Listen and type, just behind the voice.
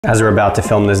As we're about to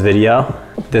film this video,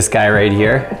 this guy right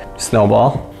here,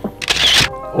 Snowball,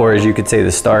 or as you could say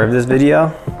the star of this video,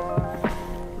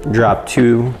 dropped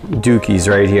 2 dookies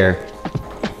right here.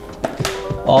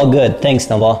 All good, thanks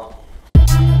Snowball.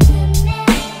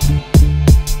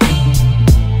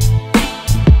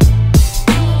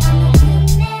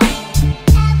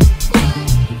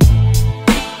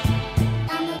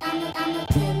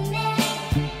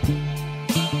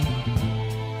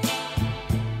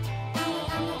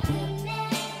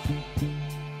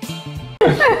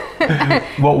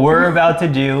 What we're about to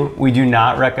do, we do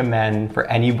not recommend for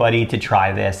anybody to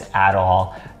try this at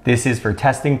all. This is for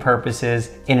testing purposes.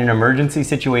 In an emergency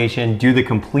situation, do the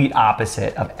complete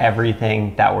opposite of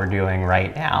everything that we're doing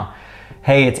right now.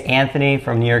 Hey, it's Anthony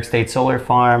from New York State Solar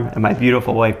Farm and my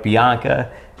beautiful wife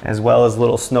Bianca, as well as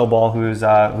little Snowball who's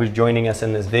joining us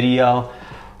in this video.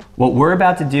 What we're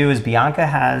about to do is Bianca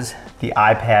has the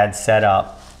iPad set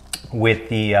up with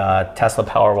the Tesla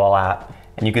Powerwall app.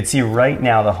 And you can see right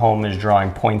now the home is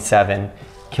drawing 0.7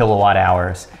 kilowatt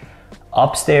hours.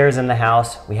 Upstairs in the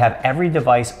house, we have every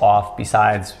device off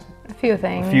besides a few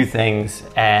things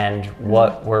and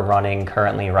what we're running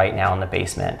currently right now in the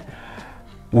basement.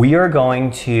 We are going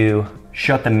to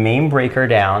shut the main breaker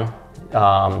down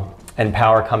and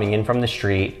power coming in from the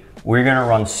street. We're gonna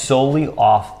run solely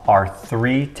off our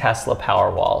 3 Tesla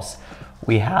Powerwalls.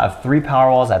 We have 3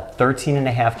 Powerwalls at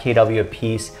 13.5 kW a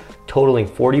piece, totaling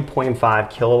 40.5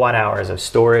 kilowatt hours of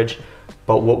storage.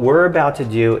 But what we're about to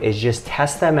do is just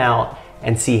test them out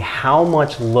and see how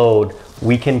much load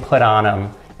we can put on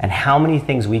them and how many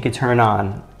things we could turn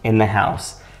on in the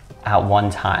house at one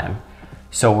time.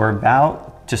 So we're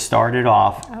about to start it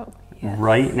off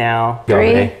right now.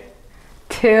 3,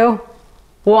 2,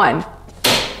 1.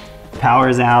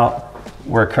 Power's out.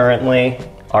 We're currently,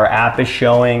 our app is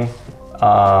showing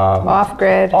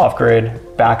off-grid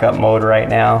backup mode right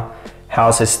now.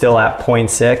 House is still at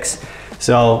 0.6.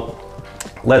 So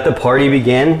let the party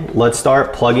begin. Let's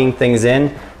start plugging things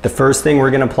in. The first thing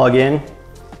we're gonna plug in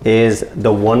is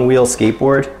the one-wheel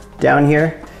skateboard down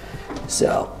here.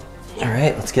 So, all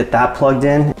right, let's get that plugged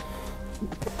in.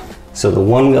 So the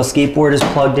one-wheel skateboard is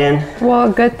plugged in. Well,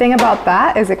 a good thing about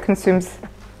that is it consumes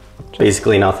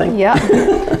basically nothing. Yeah.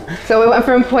 So we went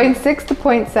from 0.6 to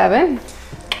 0.7.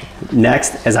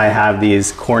 Next, as I have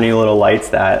these corny little lights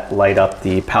that light up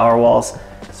the Powerwalls.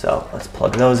 So let's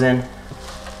plug those in.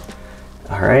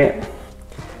 All right.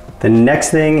 The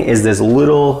next thing is this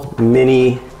little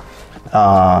mini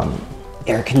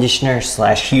air conditioner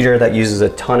slash heater that uses a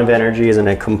ton of energy, isn't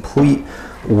a complete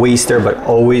waster, but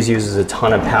always uses a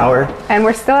ton of power. And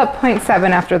we're still at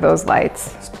 0.7 after those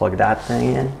lights. Let's plug that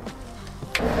thing in.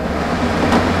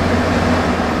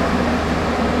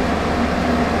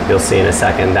 You'll see in a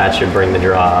second, that should bring the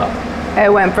draw up. It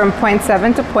went from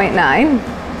 0.7 to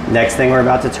 0.9. Next thing we're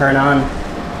about to turn on,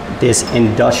 this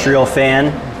industrial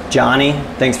fan. Johnny,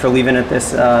 thanks for leaving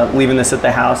this at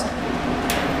the house.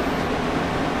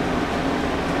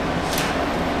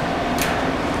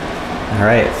 All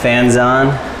right, fan's on.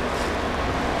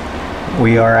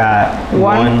 We are at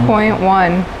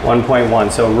 1.1.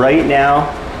 1.1, so right now,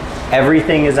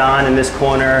 everything is on in this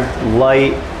corner,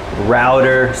 light,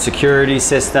 router, security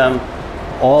system.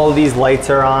 All these lights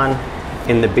are on.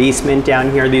 In the basement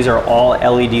down here, these are all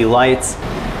LED lights.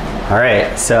 All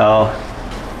right, so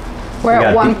we're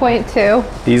at 1.2.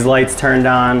 These lights turned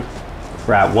on.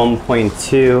 We're at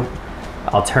 1.2.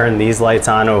 I'll turn these lights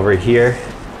on over here.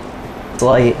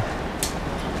 Light,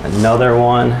 another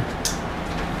one.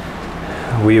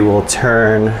 We will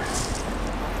turn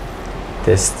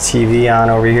this TV on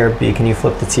over here. B, can you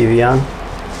flip the TV on?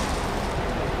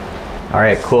 All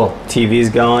right, cool. TV's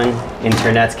going,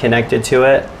 internet's connected to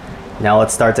it. Now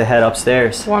let's start to head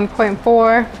upstairs. 1.4.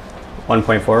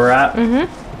 1.4 we're at?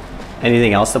 Mm-hmm.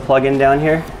 Anything else to plug in down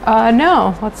here?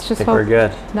 No, let's just hope we're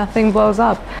good. Nothing blows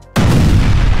up.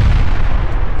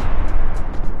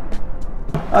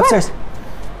 Upstairs,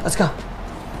 let's go.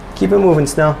 Keep it moving,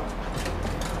 Snow.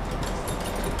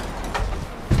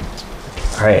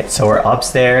 All right, so we're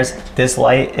upstairs. This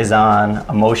light is on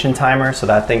a motion timer, so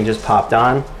that thing just popped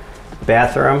on.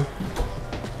 Bathroom,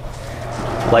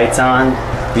 lights on.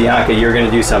 Bianca, you're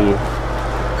gonna do some,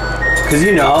 because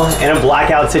you know, in a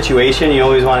blackout situation, you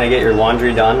always want to get your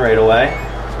laundry done right away.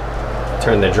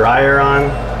 Turn the dryer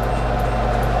on.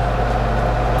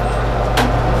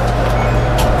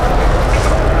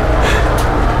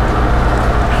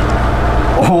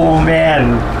 Oh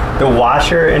man, the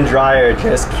washer and dryer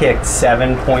just kicked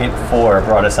 7.4,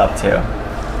 brought us up to.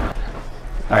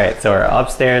 All right, so we're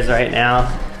upstairs right now.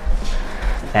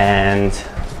 And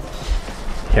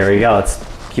here we go, let's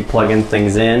keep plugging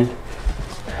things in.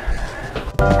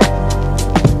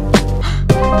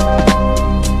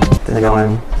 They're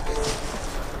going.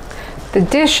 The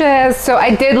dishes. So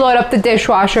I did load up the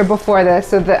dishwasher before this.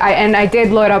 So I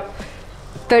did load up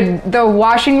the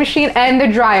washing machine and the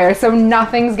dryer. So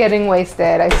nothing's getting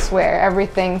wasted. I swear,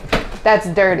 everything that's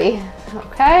dirty.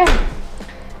 Okay.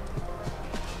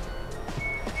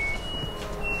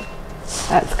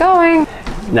 That's going.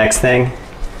 Next thing,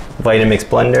 Vitamix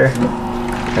blender.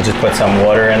 I just put some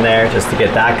water in there just to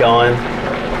get that going.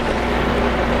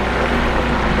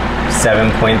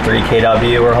 7.3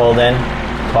 kW we're holding.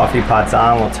 Coffee pot's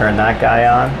on, we'll turn that guy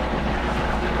on.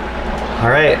 All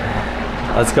right,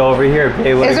 let's go over here,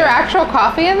 babe. Is there actual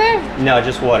coffee in there? No,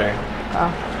 just water.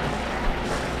 Oh.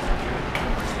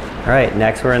 All right,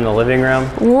 next we're in the living room.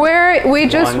 We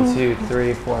just 1, 2,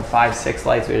 3, 4, 5, 6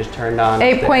 lights we just turned on.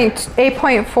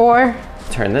 8.4.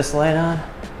 Turn this light on.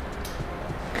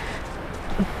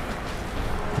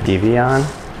 DV on.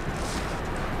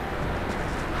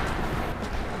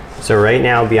 So right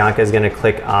now, Bianca's gonna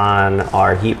click on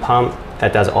our heat pump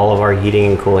that does all of our heating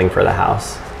and cooling for the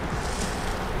house.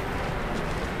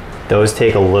 Those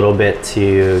take a little bit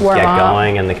to get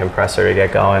going and the compressor to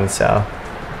get going, so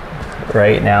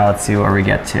right now, let's see where we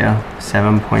get to.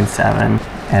 7.7.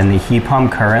 And the heat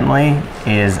pump currently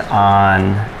is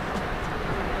on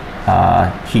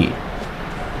heat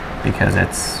because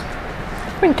it's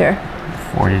winter.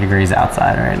 40 degrees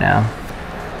outside right now.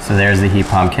 So there's the heat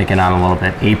pump kicking on a little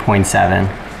bit. 8.7,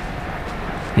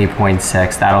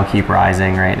 8.6. That'll keep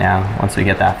rising right now once we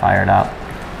get that fired up.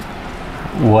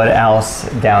 What else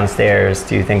downstairs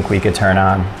do you think we could turn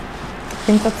on? I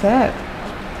think that's it.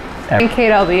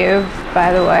 KW,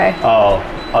 by the way. Oh,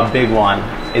 a big one.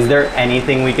 Is there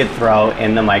anything we could throw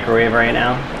in the microwave right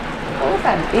now? What was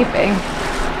that beeping?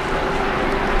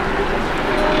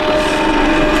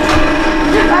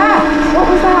 Ah, what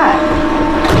was that?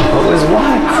 What was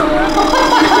what?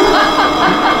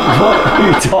 What are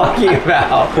you talking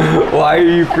about? Why are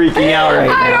you freaking out right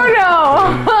now? I don't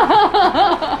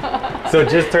know. So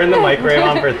just turn the microwave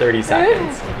on for 30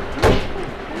 seconds.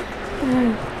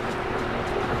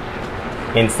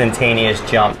 Instantaneous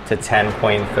jump to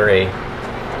 10.3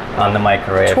 on the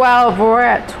microwave. 12, we're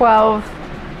at 12.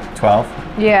 12?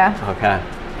 Yeah. Okay.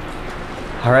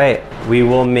 All right, we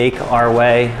will make our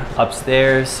way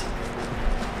upstairs.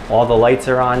 All the lights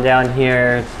are on down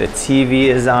here. The TV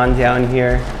is on down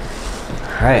here.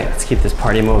 All right, let's keep this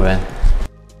party moving.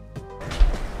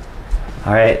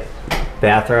 All right,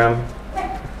 bathroom.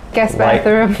 Guest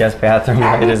bathroom. Guest bathroom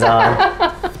light is on.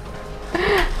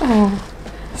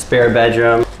 Spare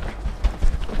bedroom.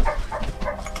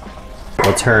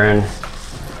 We'll turn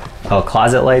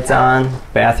closet lights on,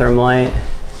 bathroom light.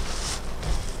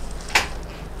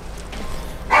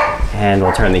 And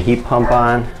we'll turn the heat pump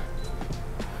on.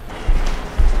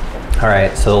 All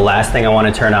right, so the last thing I want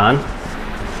to turn on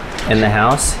in the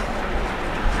house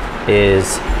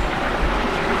is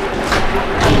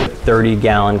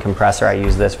 30-gallon compressor. I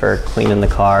use this for cleaning the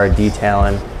car,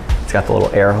 detailing. It's got the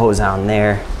little air hose on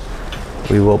there.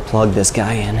 We will plug this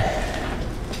guy in.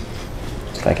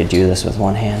 If I could do this with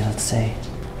one hand, let's see.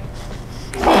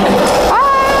 That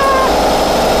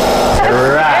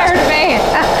scared me.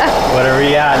 What are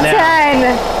we at now?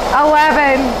 10,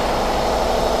 11.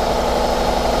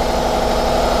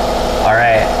 All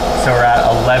right, so we're at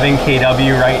 11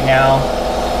 kW right now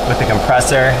with the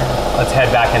compressor. Let's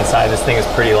head back inside. This thing is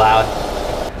pretty loud.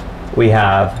 We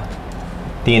have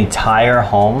the entire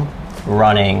home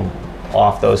running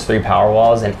off those 3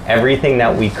 Powerwalls, and everything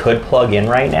that we could plug in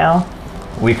right now,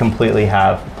 we completely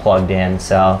have plugged in.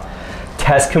 So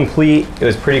test complete. It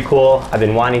was pretty cool. I've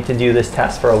been wanting to do this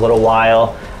test for a little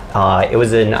while. It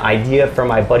was an idea from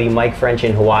my buddy Mike French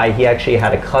in Hawaii. He actually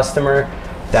had a customer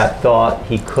that thought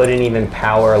he couldn't even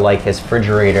power like his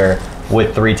refrigerator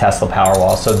with 3 Tesla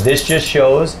Powerwalls. So this just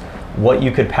shows what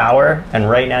you could power, and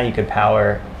right now you could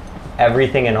power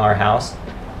everything in our house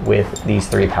with these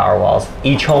 3 Powerwalls.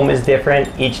 Each home is different,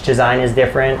 each design is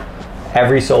different.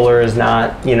 Every solar is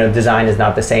not, design is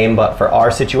not the same, but for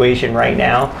our situation right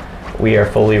now, we are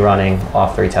fully running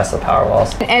off 3 Tesla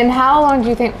Powerwalls. And how long do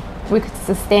you think we could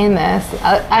sustain this?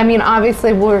 I mean,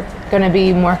 obviously we're gonna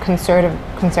be more conservative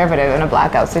in a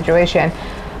blackout situation,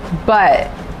 but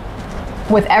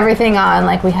with everything on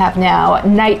like we have now at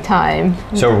nighttime.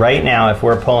 So right now, if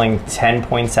we're pulling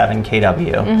 10.7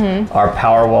 kW, our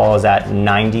Powerwall is at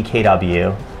 90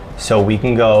 kW. So we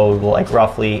can go like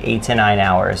roughly 8 to 9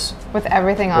 hours. With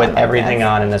everything on. With everything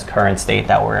on in this current state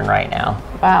that we're in right now.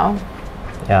 Wow.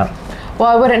 Yeah. Well,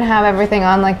 I wouldn't have everything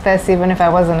on like this even if I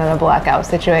wasn't in a blackout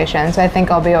situation. So I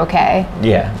think I'll be okay.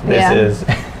 Yeah,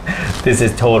 this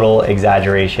is total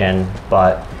exaggeration,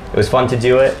 but It was fun to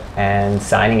do it, and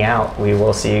signing out. We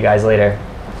will see you guys later.